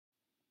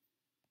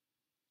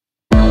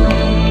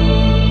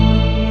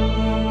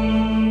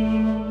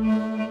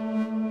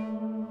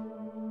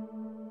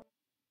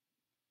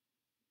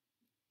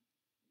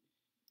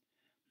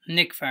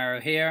Nick Farrow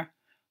here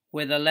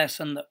with a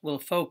lesson that will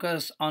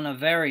focus on a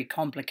very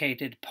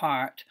complicated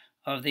part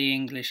of the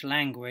English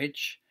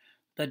language,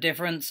 the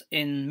difference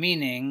in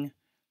meaning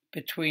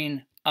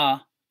between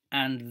a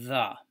and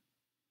the.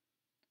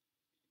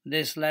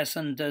 This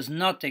lesson does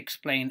not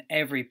explain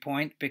every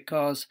point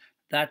because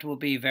that will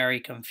be very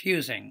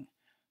confusing,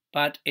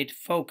 but it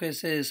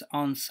focuses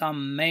on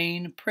some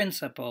main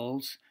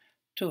principles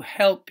to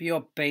help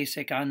your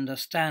basic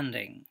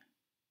understanding.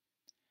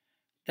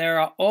 There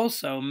are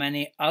also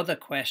many other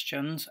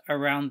questions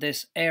around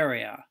this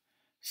area,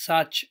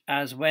 such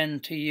as when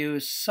to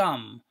use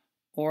some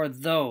or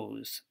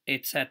those,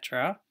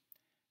 etc.,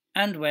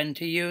 and when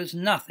to use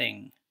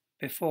nothing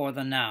before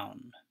the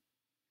noun.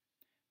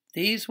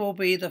 These will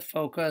be the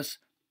focus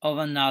of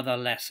another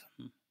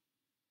lesson.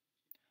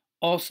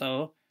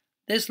 Also,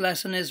 this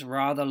lesson is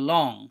rather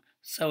long,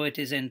 so it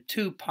is in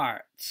 2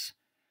 parts.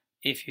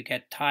 If you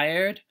get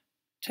tired,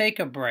 take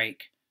a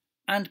break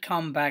and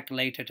come back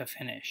later to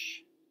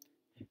finish.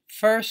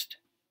 First,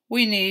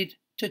 we need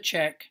to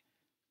check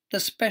the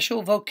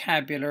special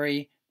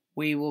vocabulary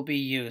we will be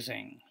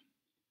using.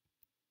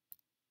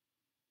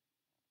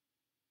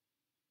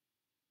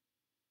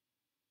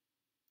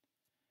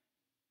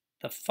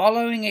 The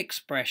following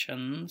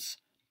expressions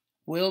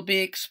will be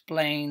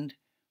explained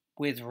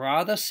with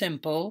rather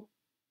simple,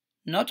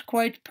 not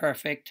quite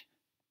perfect,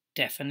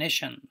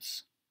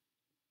 definitions.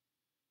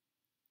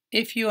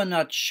 If you are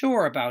not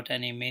sure about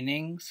any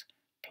meanings,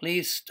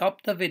 please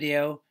stop the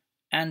video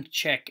and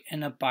check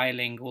in a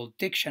bilingual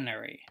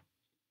dictionary.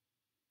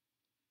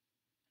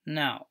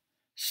 Now,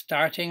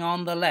 starting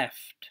on the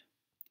left,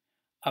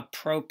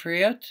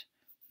 appropriate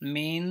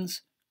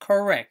means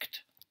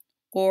correct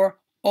or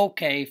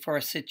okay for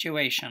a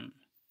situation.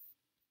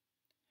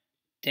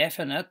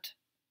 Definite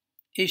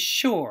is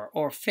sure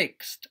or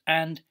fixed,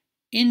 and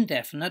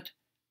indefinite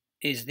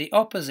is the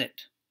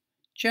opposite,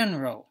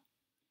 general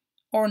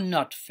or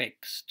not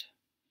fixed.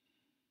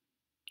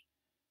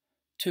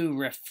 To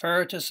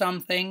refer to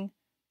something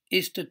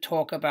is to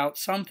talk about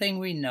something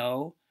we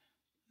know,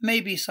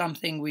 maybe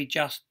something we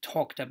just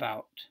talked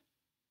about.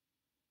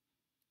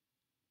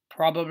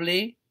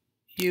 Probably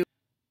you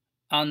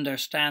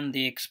understand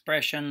the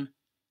expression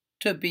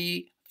to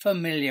be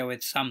familiar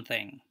with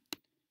something.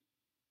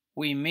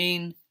 We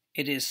mean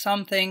it is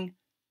something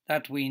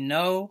that we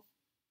know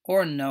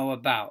or know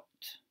about.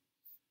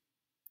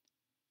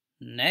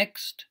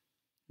 Next,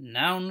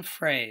 noun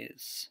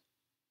phrase.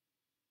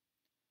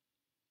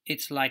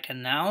 It's like a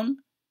noun,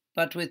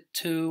 but with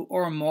 2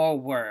 or more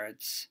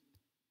words,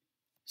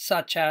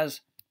 such as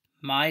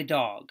my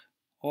dog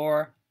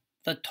or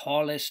the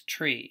tallest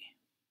tree.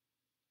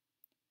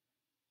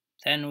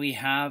 Then we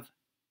have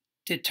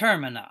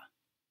determiner,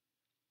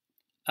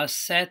 a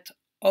set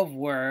of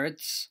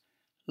words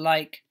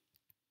like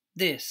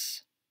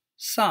this,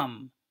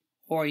 some,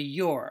 or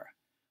your,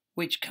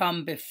 which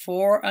come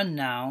before a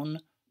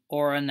noun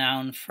or a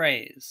noun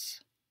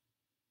phrase.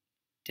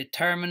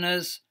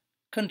 Determiners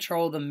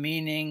control the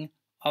meaning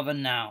of a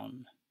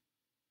noun.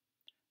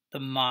 The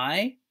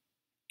my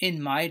in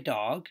my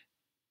dog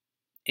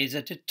is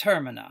a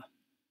determiner.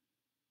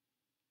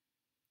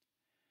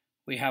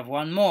 We have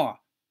one more,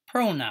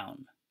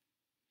 pronoun.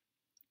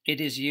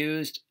 It is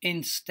used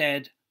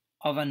instead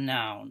of a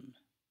noun.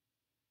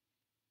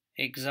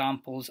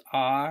 Examples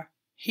are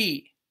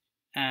he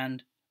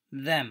and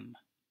them.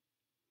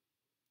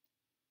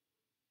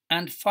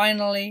 And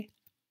finally,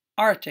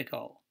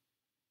 article,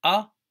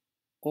 a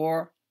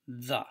or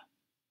the.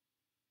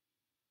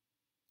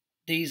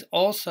 These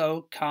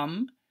also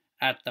come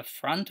at the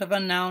front of a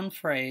noun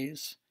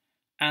phrase,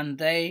 and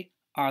they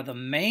are the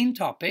main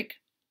topic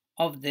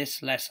of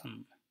this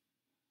lesson.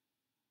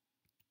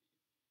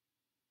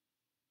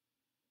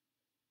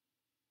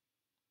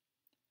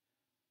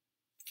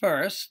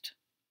 First,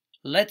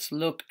 let's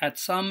look at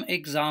some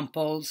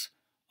examples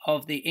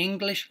of the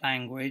English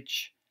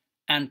language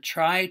and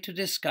try to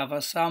discover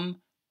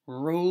some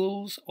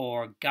rules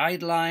or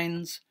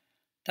guidelines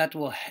that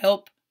will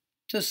help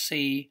to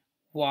see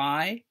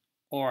why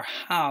or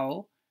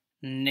how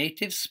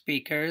native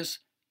speakers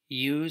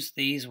use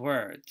these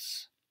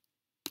words.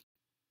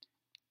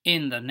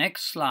 In the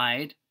next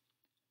slide,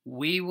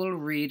 we will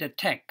read a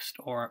text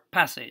or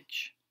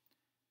passage.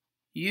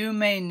 You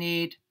may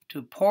need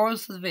to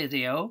pause the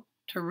video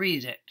to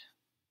read it.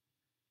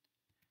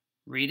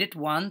 Read it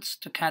once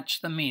to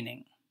catch the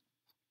meaning,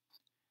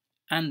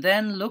 and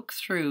then look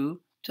through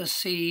to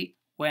see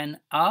when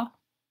a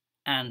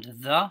and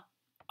the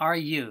are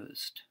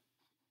used.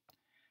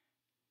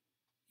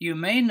 You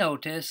may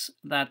notice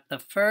that the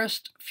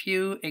first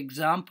few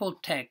example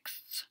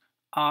texts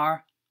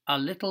are a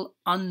little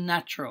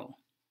unnatural.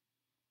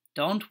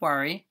 Don't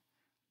worry,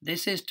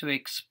 this is to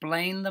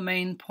explain the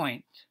main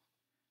point.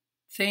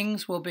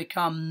 Things will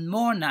become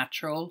more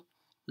natural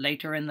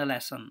later in the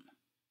lesson.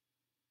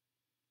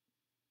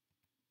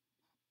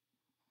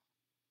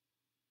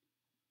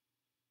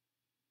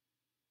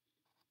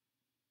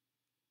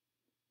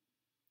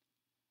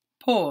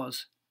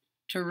 Pause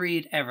to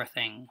read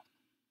everything.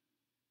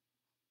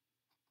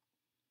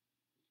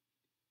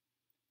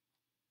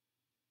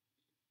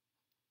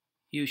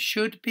 You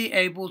should be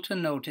able to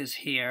notice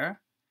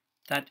here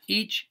that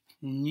each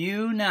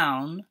new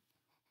noun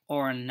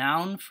or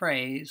noun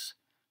phrase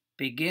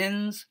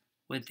begins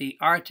with the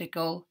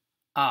article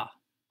a.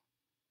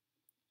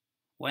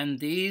 When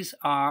these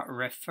are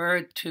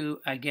referred to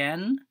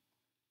again,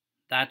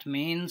 that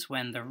means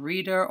when the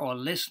reader or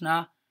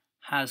listener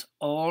has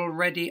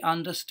already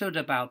understood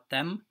about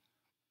them,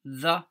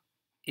 the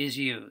is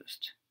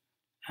used.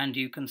 And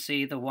you can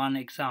see the one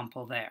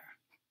example there.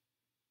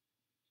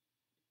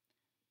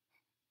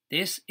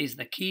 This is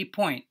the key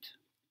point.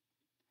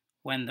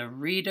 When the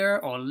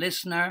reader or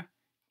listener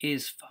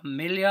is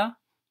familiar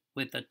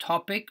with the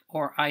topic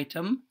or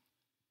item,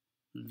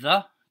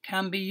 the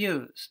can be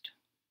used.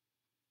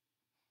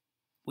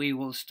 We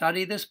will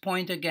study this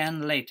point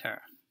again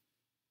later.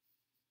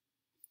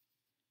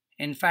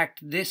 In fact,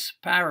 this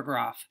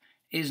paragraph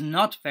is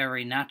not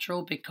very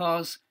natural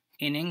because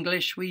in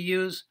English we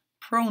use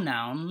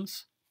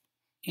pronouns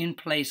in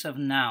place of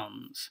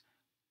nouns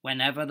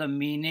whenever the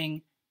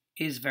meaning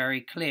is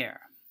very clear.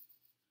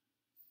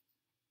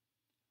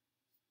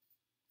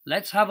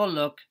 Let's have a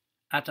look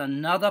at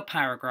another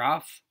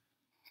paragraph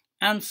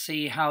and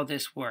see how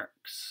this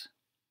works.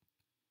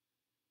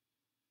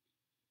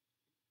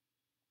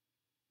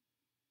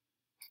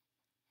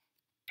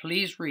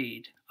 Please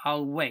read.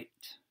 I'll wait.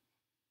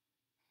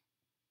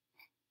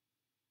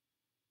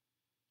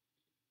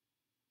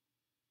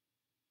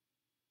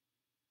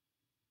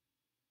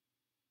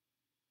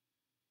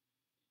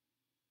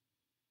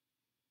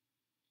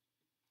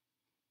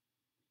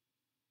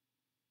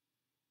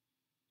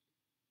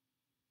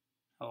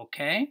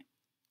 Okay.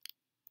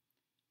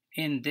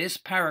 In this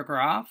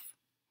paragraph,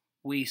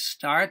 we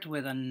start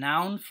with a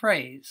noun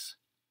phrase,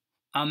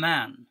 a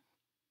man,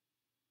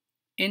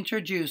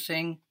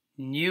 introducing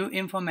new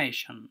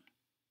information.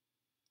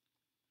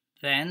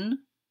 Then,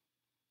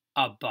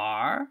 a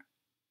bar,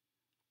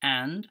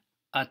 and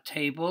a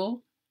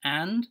table,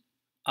 and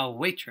a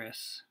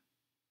waitress.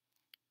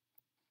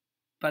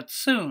 But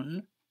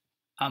soon,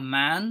 a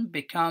man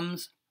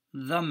becomes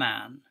the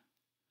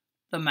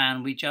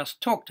man we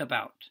just talked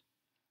about.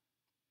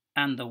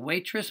 And the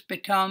waitress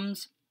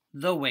becomes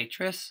the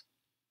waitress,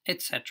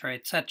 etc.,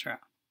 etc.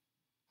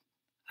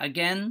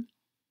 Again,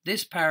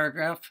 this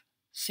paragraph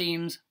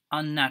seems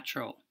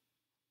unnatural.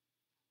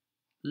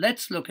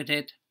 Let's look at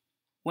it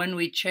when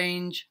we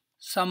change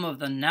some of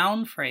the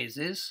noun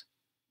phrases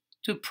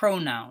to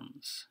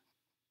pronouns.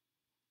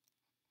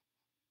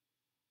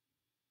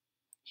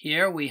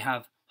 Here we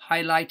have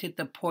highlighted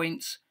the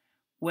points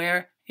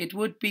where it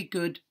would be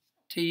good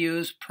to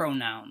use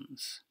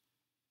pronouns.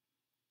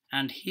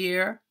 And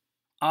here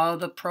are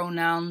the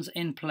pronouns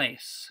in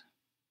place.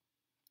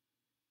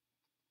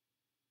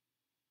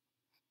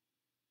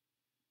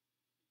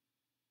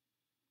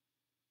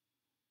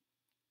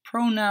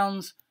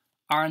 Pronouns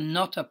are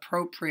not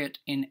appropriate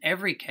in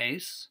every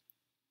case.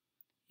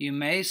 You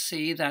may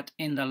see that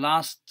in the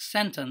last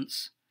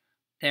sentence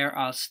there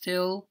are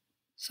still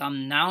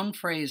some noun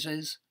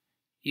phrases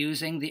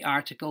using the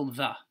article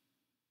the.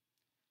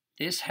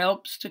 This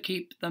helps to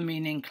keep the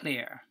meaning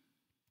clear.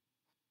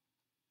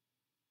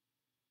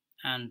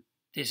 And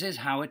this is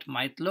how it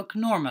might look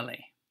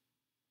normally.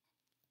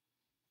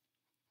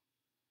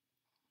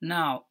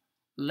 Now,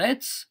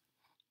 let's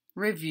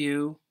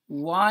review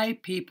why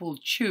people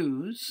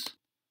choose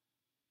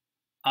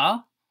a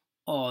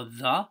or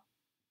the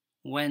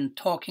when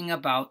talking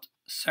about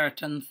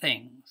certain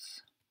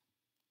things.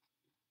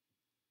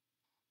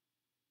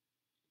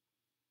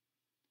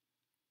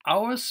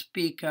 Our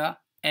speaker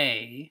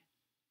A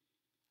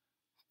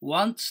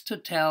wants to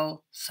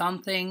tell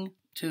something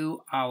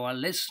to our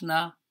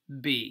listener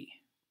B.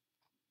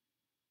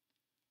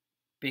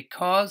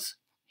 Because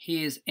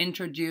he is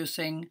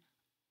introducing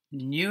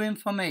new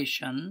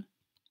information,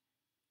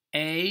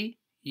 A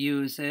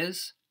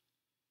uses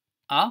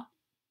a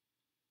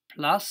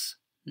plus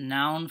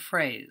noun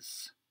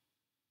phrase.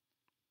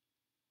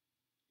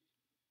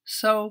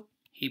 So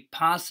he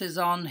passes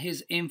on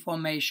his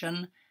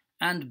information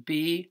and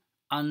B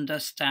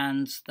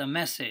understands the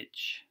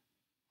message.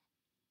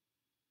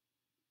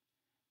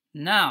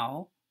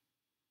 Now,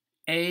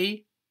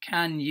 A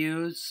can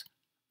use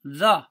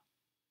the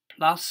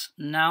plus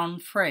noun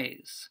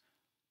phrase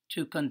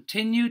to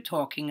continue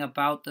talking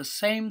about the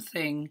same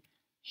thing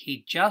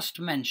he just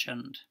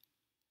mentioned,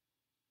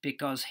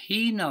 because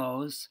he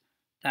knows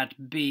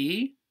that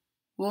B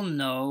will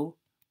know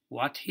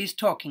what he's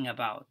talking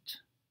about.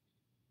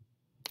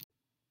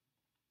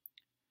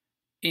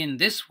 In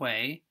this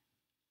way,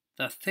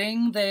 the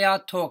thing they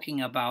are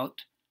talking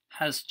about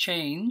has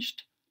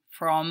changed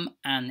from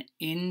an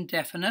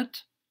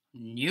indefinite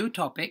new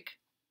topic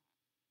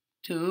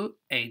to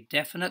a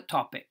definite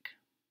topic.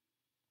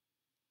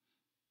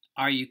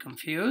 Are you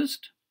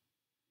confused?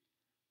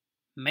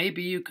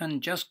 Maybe you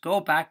can just go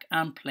back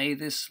and play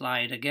this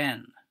slide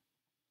again.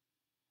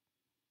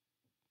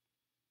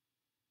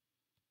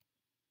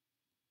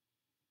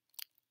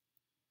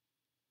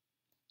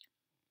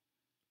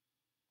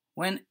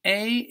 When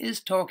A is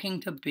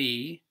talking to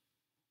B,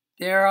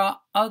 there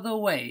are other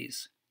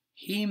ways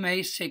he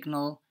may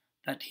signal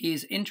that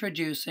he's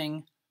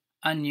introducing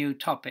a new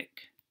topic.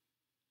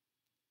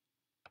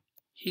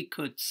 He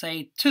could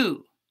say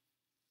to,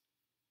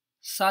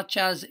 such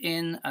as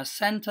in a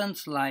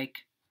sentence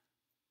like,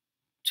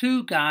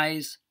 2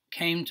 guys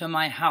came to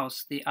my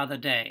house the other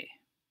day.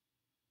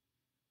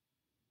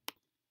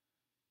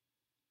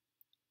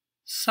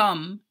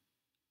 Some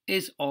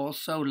is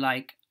also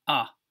like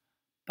a,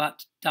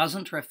 but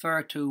doesn't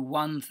refer to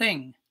one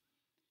thing.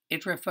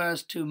 It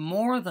refers to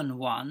more than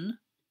one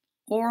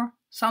or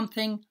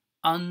something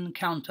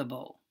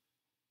uncountable.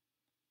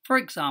 For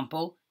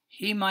example,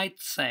 he might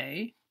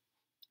say,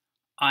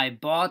 I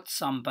bought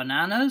some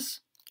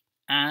bananas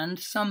and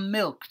some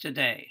milk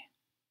today.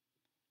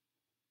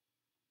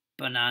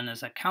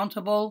 Bananas are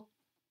countable,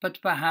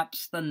 but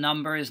perhaps the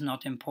number is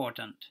not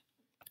important,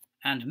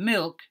 and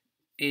milk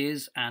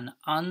is an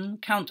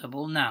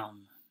uncountable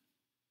noun.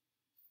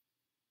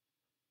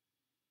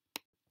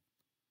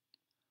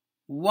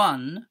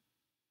 One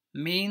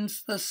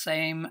means the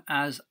same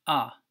as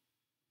a,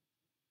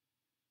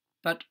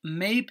 but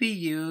may be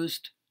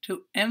used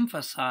to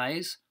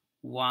emphasize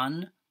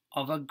one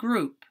of a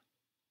group.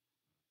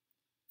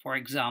 For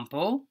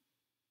example,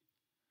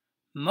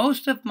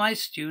 most of my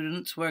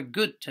students were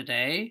good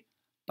today,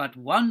 but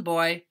one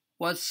boy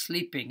was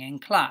sleeping in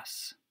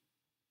class.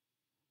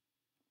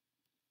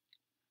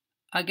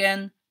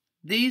 Again,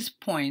 these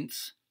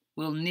points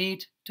will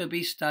need to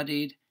be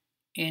studied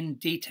in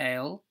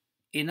detail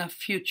in a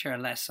future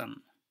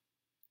lesson.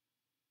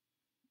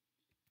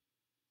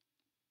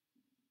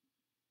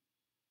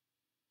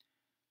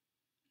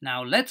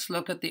 Now let's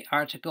look at the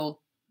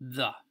article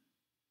the.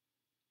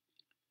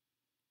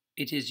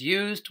 It is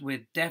used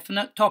with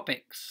definite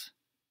topics,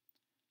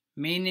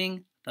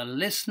 meaning the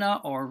listener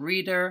or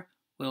reader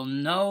will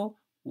know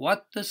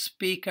what the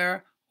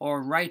speaker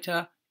or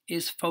writer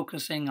is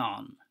focusing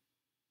on.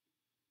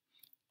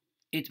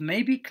 It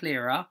may be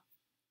clearer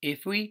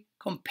if we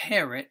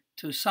compare it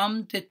to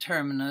some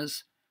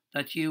determiners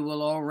that you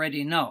will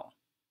already know.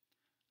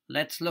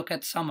 Let's look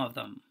at some of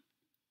them.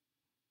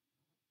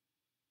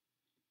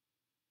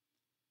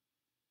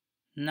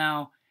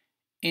 Now,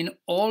 in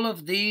all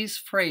of these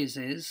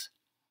phrases,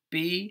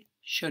 B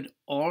should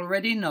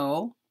already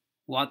know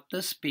what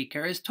the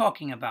speaker is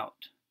talking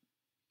about.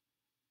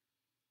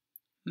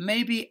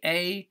 Maybe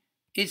A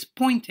is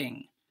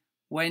pointing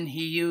when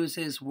he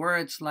uses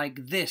words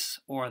like this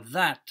or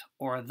that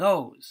or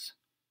those.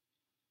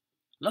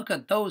 Look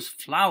at those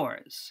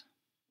flowers.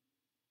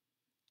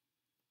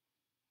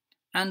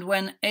 And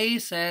when A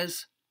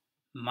says,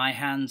 my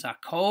hands are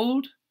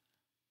cold,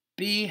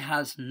 B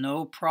has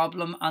no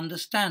problem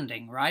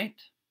understanding, right?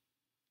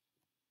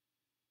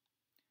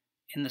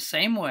 In the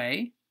same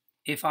way,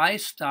 if I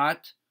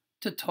start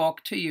to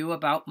talk to you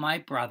about my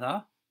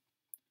brother,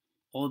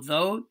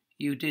 although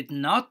you did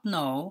not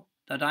know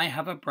that I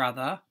have a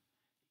brother,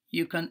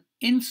 you can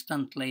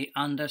instantly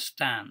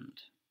understand.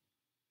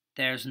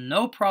 There's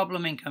no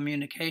problem in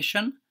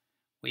communication.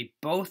 We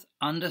both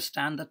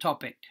understand the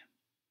topic.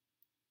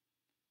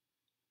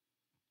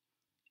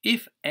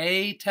 If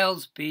A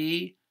tells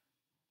B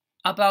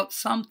about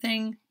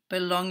something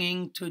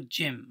belonging to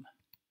Jim,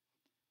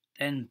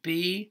 then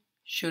B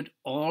should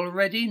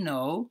already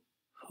know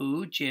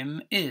who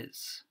Jim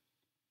is.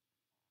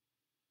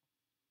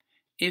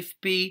 If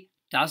B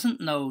doesn't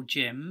know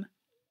Jim,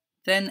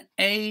 then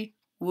A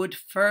would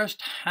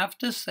first have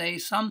to say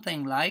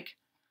something like,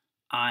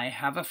 I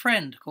have a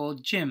friend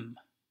called Jim.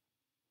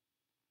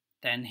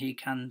 Then he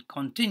can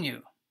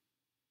continue.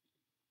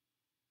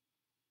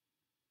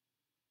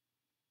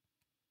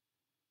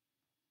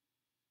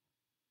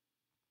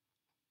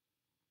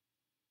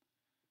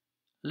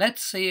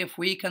 Let's see if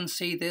we can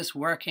see this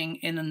working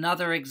in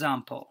another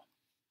example.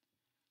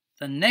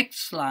 The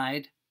next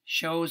slide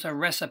shows a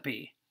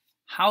recipe,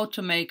 how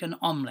to make an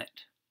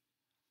omelette.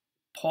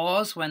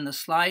 Pause when the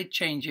slide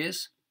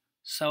changes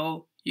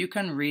so you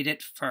can read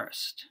it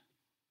first.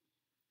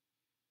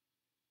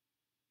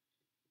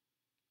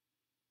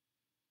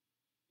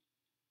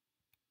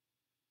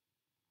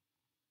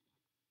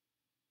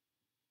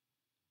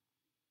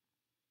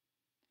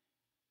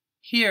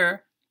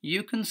 Here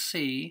you can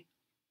see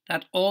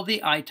that all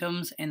the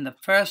items in the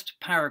first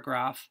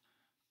paragraph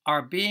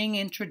are being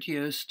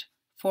introduced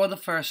for the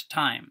first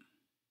time.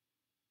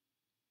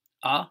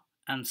 A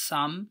and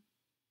some,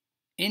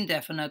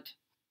 indefinite,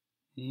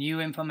 new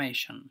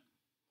information.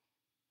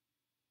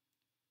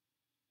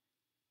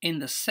 In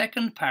the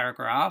second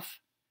paragraph,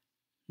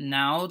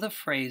 now the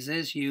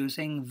phrases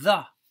using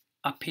the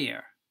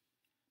appear,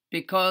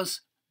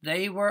 because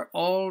they were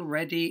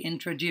already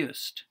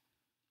introduced.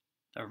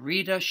 The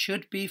reader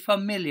should be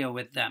familiar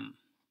with them.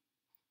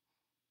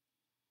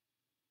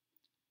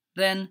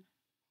 Then,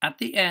 at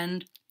the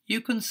end, you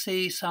can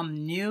see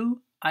some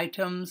new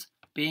items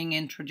being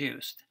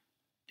introduced.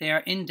 They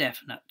are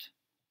indefinite.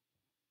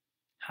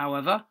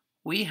 However,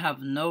 we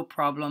have no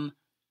problem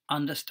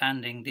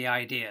understanding the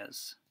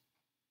ideas.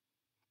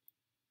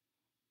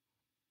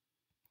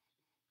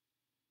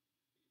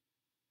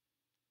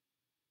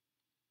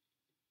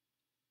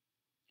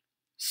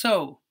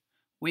 So,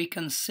 we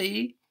can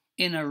see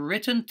in a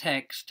written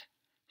text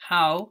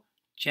how,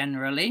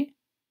 generally,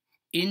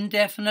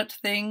 indefinite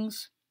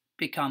things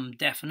become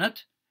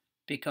definite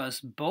because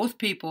both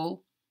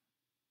people,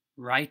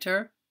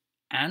 writer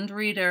and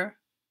reader,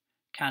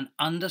 can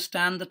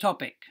understand the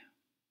topic.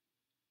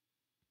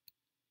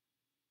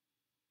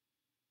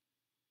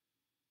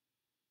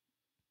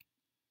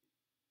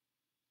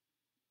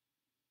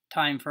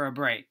 Time for a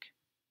break.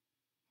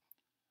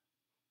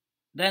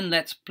 Then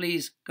let's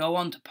please go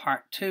on to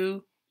part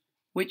 2,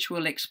 which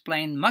will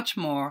explain much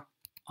more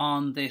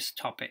on this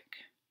topic.